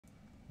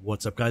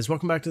What's up, guys?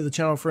 Welcome back to the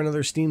channel for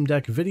another Steam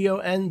Deck video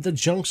and the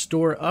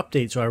JunkStore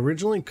update. So I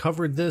originally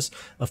covered this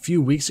a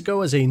few weeks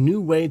ago as a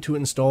new way to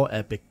install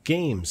Epic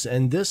Games,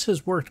 and this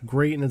has worked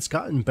great and it's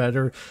gotten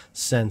better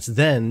since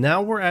then.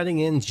 Now we're adding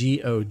in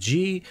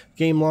GoG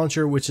Game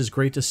Launcher, which is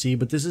great to see,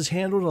 but this is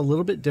handled a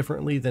little bit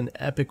differently than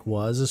Epic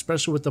was,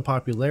 especially with the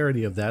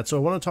popularity of that. So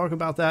I want to talk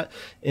about that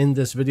in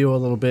this video a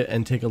little bit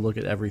and take a look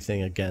at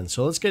everything again.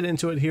 So let's get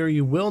into it here.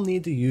 You will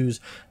need to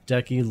use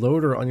Decky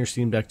Loader on your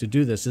Steam Deck to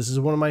do this. This is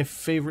one of my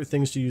favorite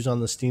things to use on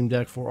the Steam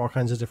Deck for all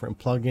kinds of different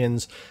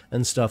plugins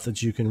and stuff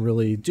that you can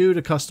really do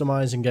to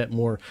customize and get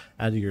more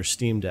out of your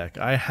Steam Deck.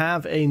 I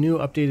have a new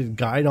updated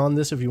guide on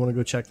this if you want to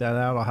go check that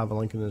out. I'll have a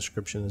link in the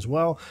description as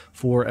well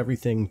for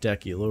everything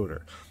Decky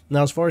Loader.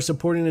 Now, as far as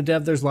supporting the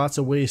dev, there's lots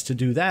of ways to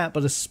do that,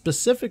 but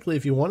specifically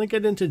if you want to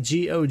get into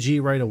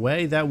GoG right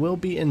away, that will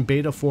be in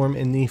beta form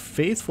in the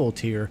Faithful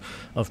tier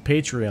of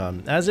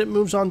Patreon. As it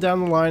moves on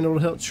down the line, it'll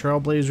help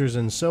Trailblazers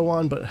and so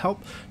on, but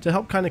help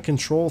kind of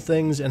control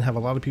things and have a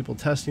lot of people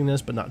testing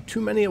this, but not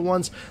too many at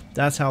once.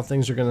 That's how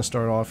things are going to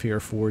start off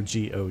here for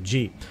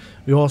GoG.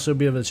 You'll also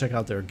be able to check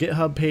out their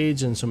GitHub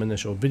page and some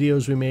initial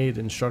videos we made,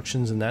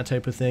 instructions and that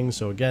type of thing.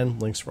 So again,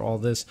 links for all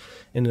this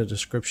in the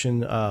description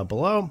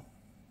below.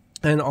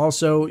 And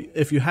also,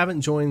 if you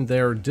haven't joined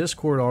their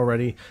Discord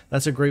already,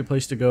 that's a great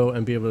place to go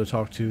and be able to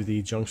talk to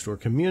the JunkStore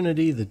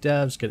community, the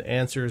devs, get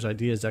answers,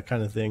 ideas, that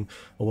kind of thing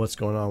of what's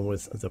going on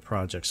with the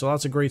project. So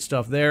lots of great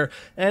stuff there.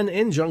 And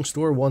in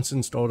JunkStore, once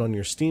installed on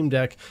your Steam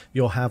Deck,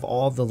 you'll have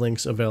all the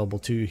links available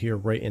to you here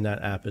right in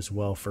that app as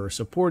well for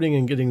supporting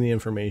and getting the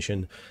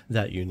information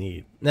that you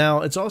need.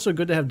 Now, it's also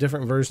good to have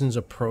different versions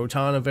of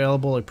Proton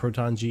available, like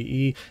Proton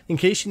GE, in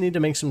case you need to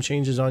make some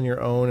changes on your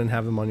own and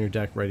have them on your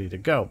deck ready to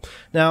go.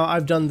 Now,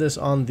 I've done this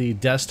on the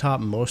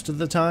desktop most of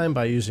the time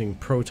by using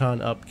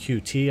Proton Up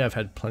QT. I've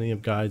had plenty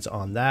of guides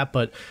on that,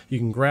 but you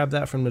can grab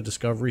that from the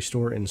Discovery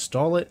Store,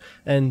 install it,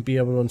 and be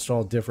able to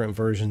install different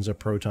versions of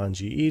Proton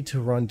GE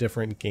to run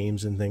different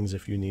games and things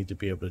if you need to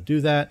be able to do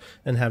that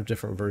and have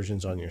different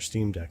versions on your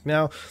Steam Deck.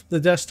 Now,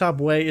 the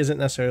desktop way isn't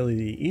necessarily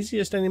the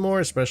easiest anymore,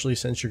 especially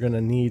since you're going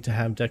to need to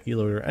have Decky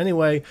Loader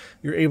anyway.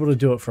 You're able to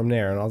do it from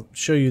there, and I'll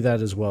show you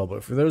that as well.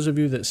 But for those of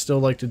you that still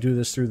like to do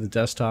this through the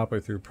desktop or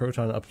through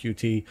Proton Up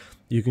QT,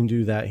 you can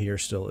do that here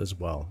still as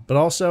well. But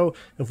also,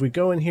 if we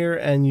go in here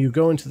and you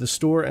go into the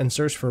store and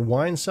search for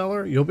Wine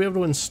Cellar, you'll be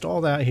able to install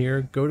that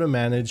here, go to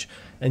Manage,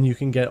 and you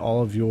can get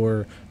all of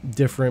your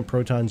different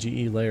Proton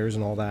GE layers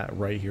and all that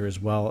right here as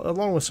well,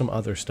 along with some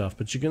other stuff.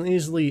 But you can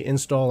easily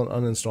install and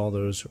uninstall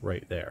those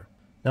right there.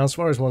 Now, as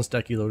far as once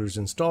Decky Loader is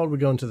installed, we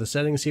go into the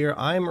settings here.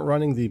 I'm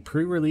running the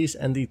pre-release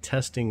and the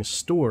testing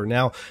store.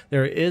 Now,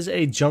 there is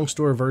a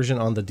JunkStore version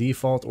on the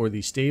default or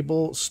the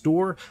stable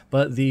store,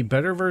 but the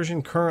better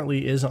version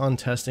currently is on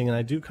testing, and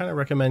I do kind of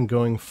recommend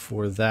going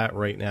for that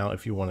right now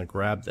if you want to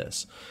grab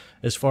this.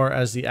 As far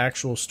as the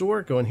actual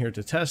store, go in here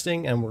to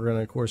testing, and we're going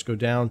to, of course, go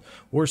down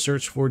or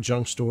search for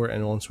JunkStore,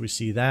 and once we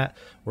see that,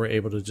 we're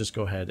able to just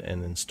go ahead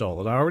and install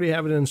it. I already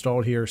have it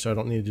installed here, so I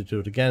don't need to do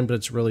it again, but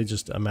it's really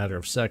just a matter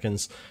of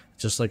seconds,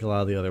 just like a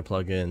lot of the other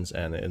plugins,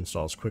 and it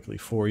installs quickly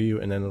for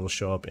you, and then it'll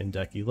show up in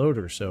Decky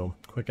Loader. So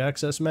quick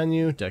access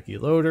menu,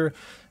 Decky Loader,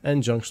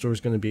 and JunkStore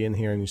is going to be in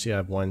here, and you see I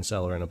have Wine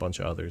Cellar and a bunch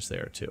of others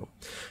there too.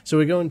 So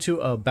we go into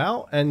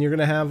About, and you're going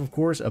to have, of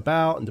course,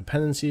 About and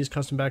Dependencies,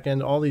 Custom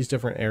Backend, all these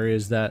different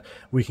areas that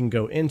we can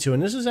go into,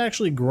 and this has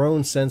actually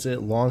grown since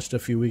it launched a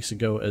few weeks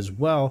ago as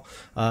well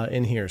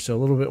in here, so a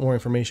little bit more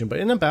information. But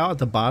in About at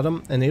the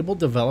bottom, enable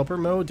developer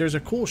mode, there's a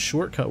cool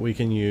shortcut we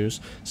can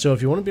use. So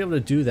if you want to be able to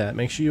do that,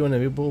 make sure you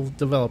enable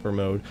developer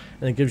mode,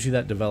 and it gives you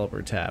that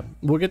developer tab.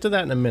 We'll get to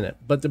that in a minute,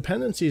 but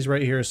dependencies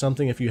right here is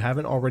something, if you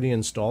haven't already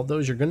installed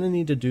those, you're going to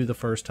need to do the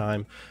first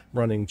time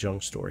running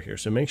JunkStore here.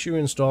 So make sure you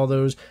install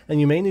those, and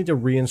you may need to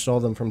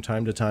reinstall them from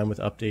time to time with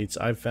updates.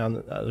 I've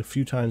found a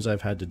few times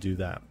I've had to do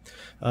that.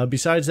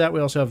 Besides that, we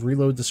also have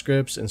reload the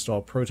scripts,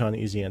 install Proton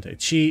Easy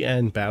Anti-Cheat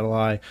and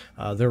BattleEye.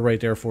 They're right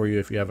there for you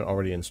if you haven't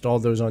already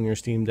installed those on your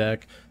Steam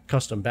Deck.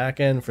 Custom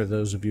backend for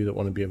those of you that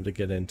want to be able to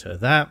get into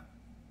that.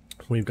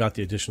 We've got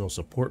the additional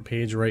support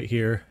page right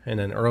here, and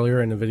then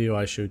earlier in the video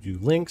I showed you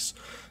links,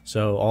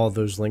 so all of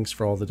those links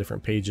for all the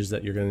different pages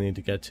that you're going to need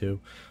to get to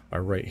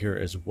are right here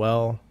as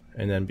well.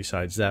 And then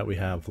besides that, we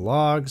have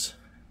logs,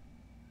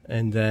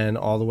 and then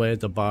all the way at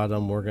the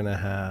bottom we're going to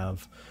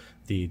have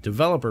the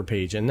developer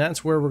page, and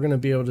that's where we're going to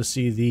be able to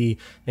see the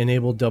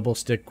enable double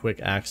stick quick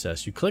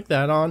access. You click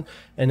that on,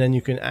 and then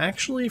you can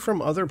actually, from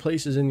other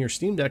places in your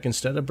Steam Deck,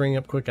 instead of bringing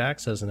up quick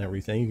access and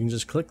everything, you can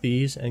just click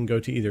these and go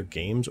to either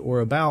Games or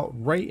About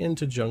right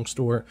into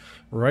JunkStore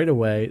right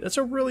away. That's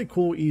a really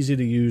cool, easy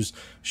to use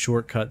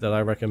shortcut that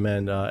I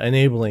recommend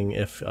enabling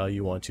if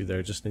you want to.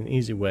 They're just an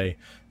easy way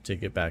to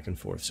get back and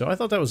forth. So I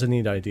thought that was a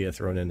neat idea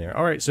thrown in there.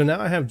 All right, so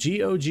now I have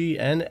GoG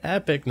and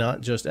Epic,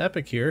 not just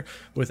Epic here,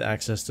 with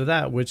access to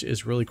that, which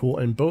is really cool,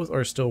 and both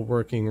are still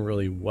working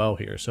really well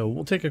here. So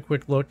we'll take a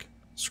quick look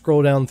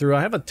Scroll down through.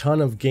 I have a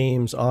ton of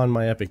games on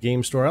my Epic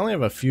Game Store. I only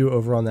have a few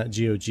over on that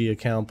GOG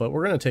account, but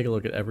we're going to take a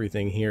look at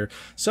everything here.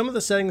 Some of the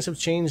settings have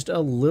changed a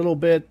little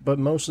bit, but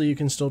mostly you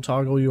can still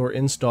toggle your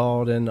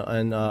installed and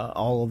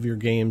all of your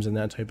games and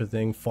that type of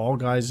thing. Fall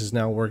Guys is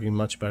now working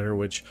much better,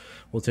 which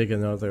we'll take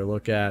another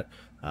look at.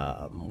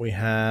 We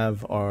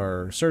have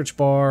our search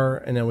bar,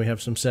 and then we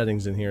have some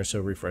settings in here.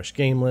 So refresh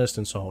game list,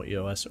 install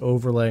EOS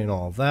overlay, and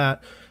all of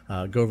that.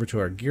 Go over to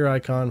our gear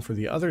icon for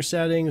the other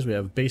settings. We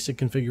have basic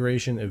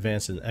configuration,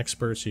 advanced, and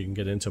expert, so you can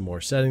get into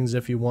more settings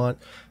if you want.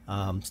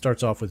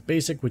 Starts off with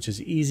basic, which is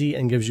easy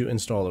and gives you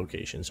install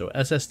location. So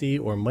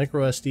SSD or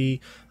micro SD,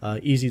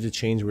 easy to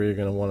change where you're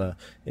going to want to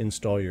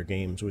install your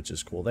games, which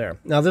is cool there.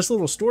 Now this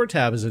little store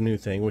tab is a new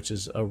thing, which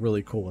is a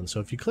really cool one.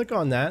 So if you click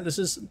on that, this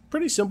is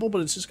pretty simple,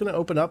 but it's just going to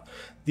open up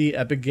the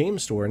Epic Game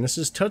Store, and this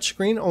is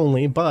touchscreen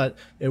only, but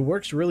it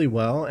works really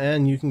well,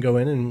 and you can go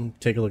in and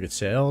take a look at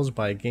sales,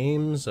 buy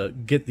games,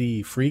 get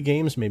the free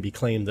games, maybe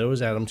claim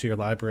those, add them to your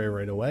library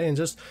right away, and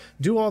just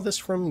do all this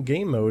from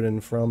game mode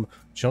and from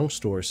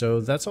JunkStore.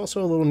 So that's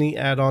also a little neat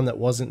add-on that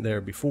wasn't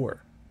there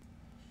before.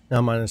 Now,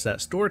 minus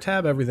that store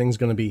tab, everything's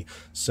going to be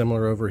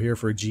similar over here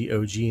for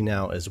GOG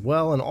now as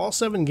well. And all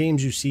 7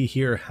 games you see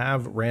here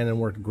have ran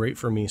and worked great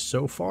for me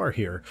so far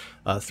here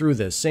through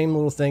this. Same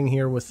little thing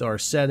here with our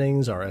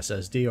settings, our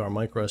SSD, our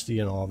micro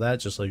SD, and all that,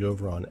 just like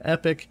over on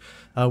Epic.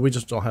 We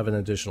just don't have an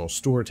additional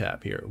store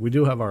tab here. We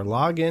do have our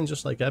login,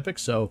 just like Epic.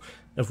 So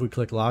if we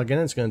click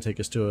login, it's going to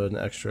take us to an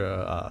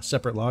extra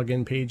separate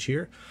login page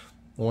here.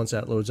 Once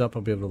that loads up,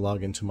 I'll be able to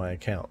log into my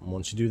account. And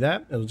once you do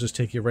that, it'll just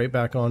take you right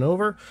back on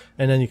over,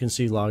 and then you can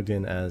see logged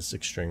in as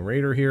Extreme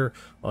Raider here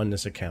on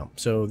this account.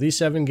 So these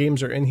 7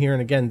 games are in here,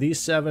 and again, these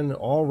 7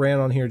 all ran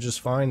on here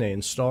just fine. They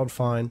installed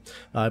fine.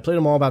 I played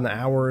them all about an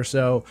hour or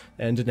so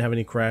and didn't have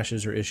any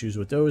crashes or issues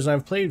with those. And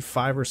I've played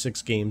 5 or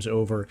 6 games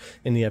over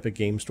in the Epic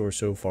Game Store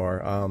so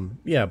far.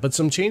 Yeah, but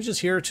some changes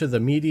here to the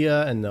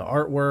media and the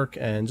artwork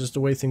and just the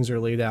way things are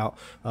laid out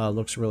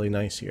looks really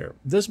nice here.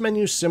 This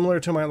menu is similar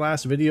to my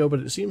last video, but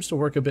it seems to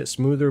work a bit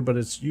smoother, but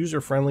it's user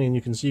friendly, and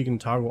you can see you can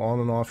toggle on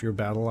and off your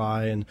battle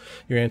eye and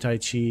your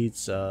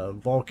anti-cheats,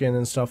 Vulcan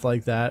and stuff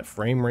like that,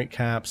 frame rate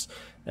caps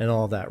and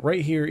all that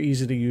right here,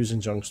 easy to use in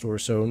JunkStore.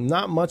 So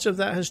not much of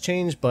that has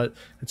changed, but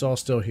it's all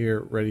still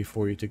here ready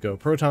for you to go.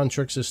 Proton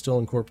tricks is still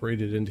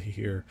incorporated into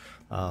here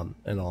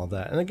and all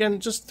that. And again,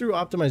 just through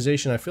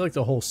optimization, I feel like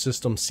the whole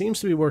system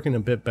seems to be working a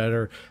bit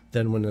better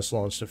than when this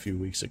launched a few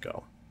weeks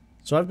ago.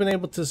 So I've been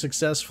able to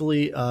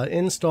successfully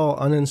install,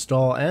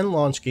 uninstall, and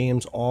launch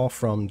games all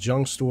from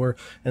JunkStore,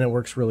 and it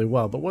works really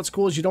well. But what's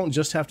cool is you don't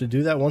just have to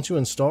do that. Once you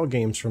install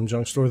games from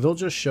JunkStore, they'll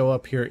just show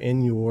up here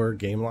in your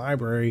game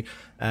library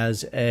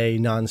as a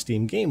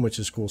non-Steam game, which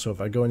is cool. So if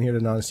I go in here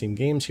to non-Steam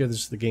games here, this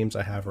is the games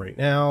I have right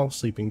now: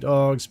 Sleeping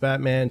Dogs,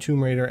 Batman,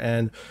 Tomb Raider,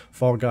 and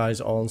Fall Guys,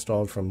 all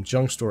installed from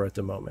JunkStore at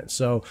the moment.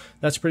 So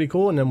that's pretty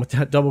cool. And then with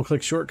that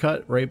double-click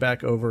shortcut, right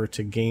back over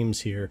to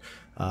games here.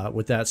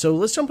 With that. So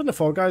let's jump into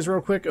Fall Guys real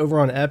quick over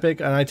on Epic,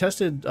 and I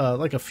tested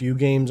like a few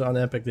games on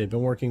Epic. They've been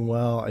working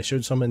well. I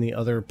showed some in the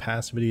other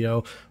past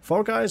video.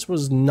 Fall Guys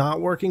was not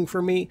working for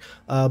me,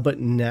 but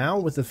now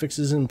with the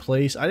fixes in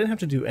place, I didn't have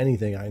to do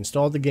anything. I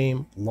installed the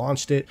game,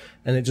 launched it,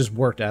 and it just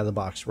worked out of the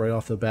box right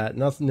off the bat.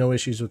 No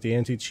issues with the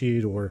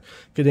anti-cheat or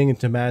getting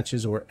into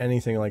matches or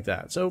anything like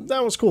that. So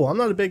that was cool. I'm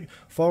not a big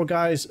Fall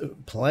Guys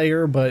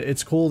player, but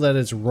it's cool that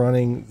it's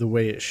running the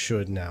way it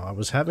should now. I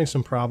was having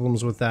some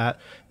problems with that,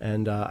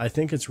 and I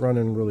think it's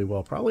running really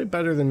well, probably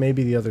better than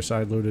maybe the other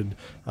side-loaded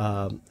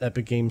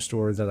Epic Game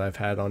Store that I've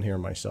had on here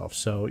myself.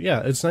 So yeah,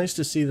 it's nice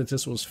to see that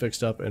this was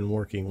fixed up and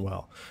working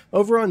well.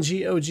 Over on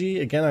GOG,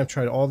 again, I've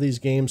tried all these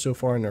games so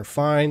far and they're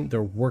fine.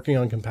 They're working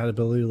on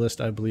compatibility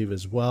list, I believe,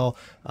 as well.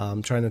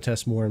 I'm trying to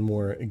test more and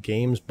more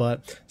games,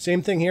 but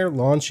same thing here: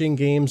 launching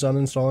games,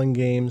 uninstalling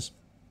games,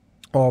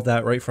 all of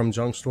that right from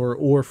JunkStore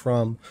or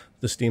from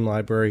the Steam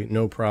library,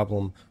 no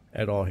problem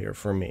at all here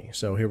for me.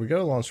 So here we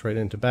go, launched right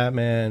into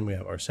Batman. We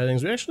have our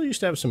settings. We actually used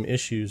to have some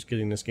issues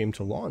getting this game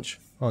to launch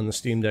on the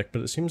Steam Deck,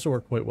 but it seems to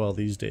work quite well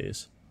these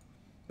days.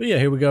 But yeah,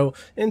 here we go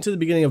into the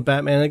beginning of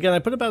Batman. Again, I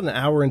put about an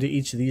hour into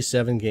each of these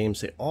 7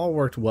 games. They all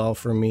worked well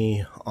for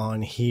me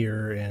on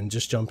here and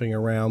just jumping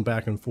around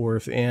back and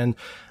forth. And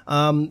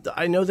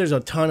I know there's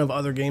a ton of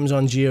other games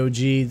on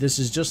GOG. This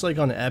is just like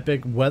on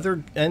Epic,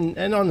 whether and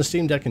on the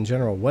Steam Deck in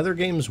general, whether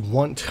games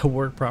want to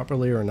work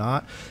properly or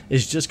not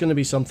is just going to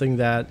be something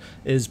that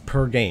is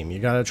per game. You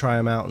got to try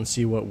them out and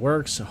see what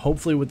works.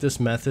 Hopefully with this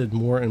method,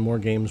 more and more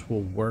games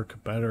will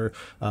work better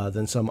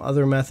than some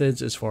other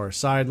methods as far as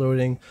side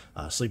loading.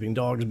 Sleeping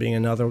Dogs being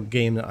another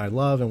game that I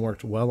love and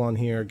worked well on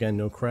here. Again,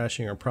 no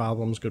crashing or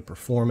problems, good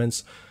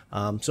performance.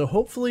 So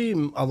hopefully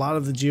a lot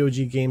of the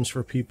GOG games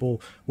for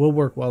people will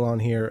work well on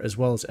here, as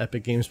well as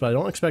Epic games, but I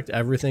don't expect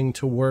everything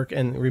to work.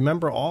 And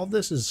remember, all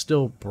this is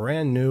still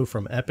brand new,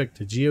 from Epic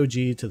to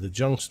GOG to the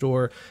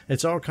JunkStore.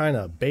 It's all kind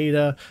of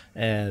beta,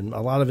 and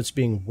a lot of it's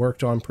being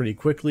worked on pretty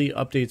quickly.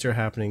 Updates are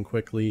happening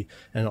quickly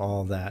and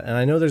all that. And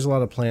I know there's a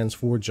lot of plans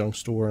for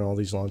JunkStore and all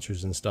these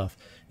launchers and stuff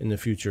in the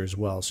future as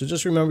well. So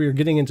just remember, you're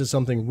getting into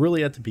something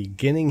really at the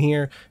beginning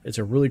here. It's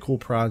a really cool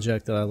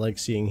project that I like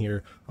seeing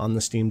here on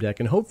the Steam Deck,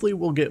 and hopefully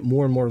we'll get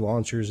more and more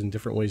launchers and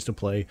different ways to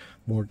play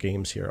more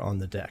games here on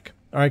the deck.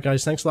 All right,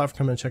 guys, thanks a lot for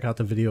coming and check out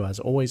the video. As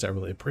always, I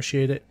really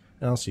appreciate it,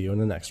 and I'll see you in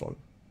the next one.